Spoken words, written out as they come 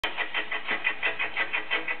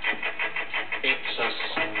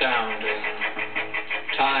winding.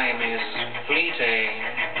 Time is fleeting.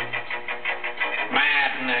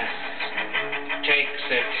 Madness takes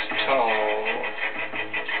its toll.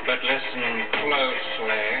 But listen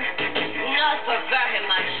closely. Not for very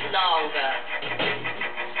much longer.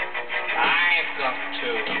 I've got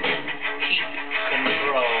to keep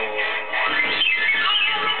control.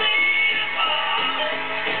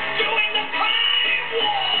 Doing the Time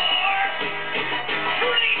War!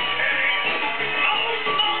 Creatures! Those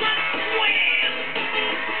moments when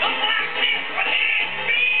the blackness would hit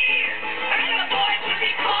me, and the voice would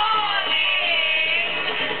be calling.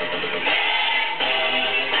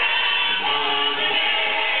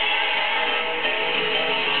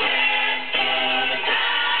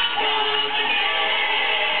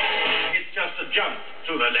 It's just a jump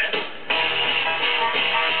to the left.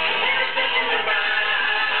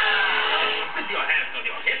 With your hands on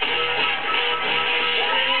your hips.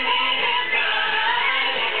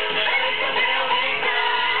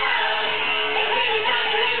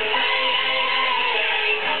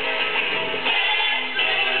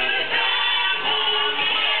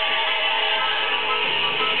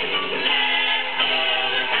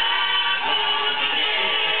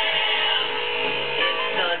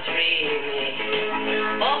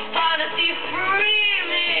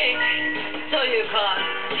 You can't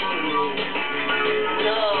see me.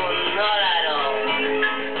 No, not at all.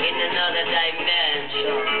 In another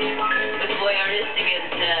dimension, with voyeuristic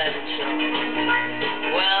intention,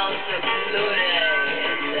 well secluded,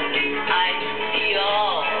 I see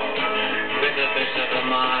all. With a bit of a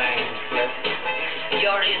mind flip.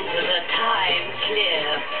 You're into the time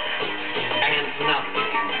slip. And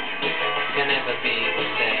nothing can ever be the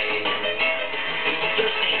same. You're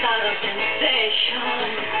based out of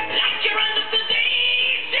sensation.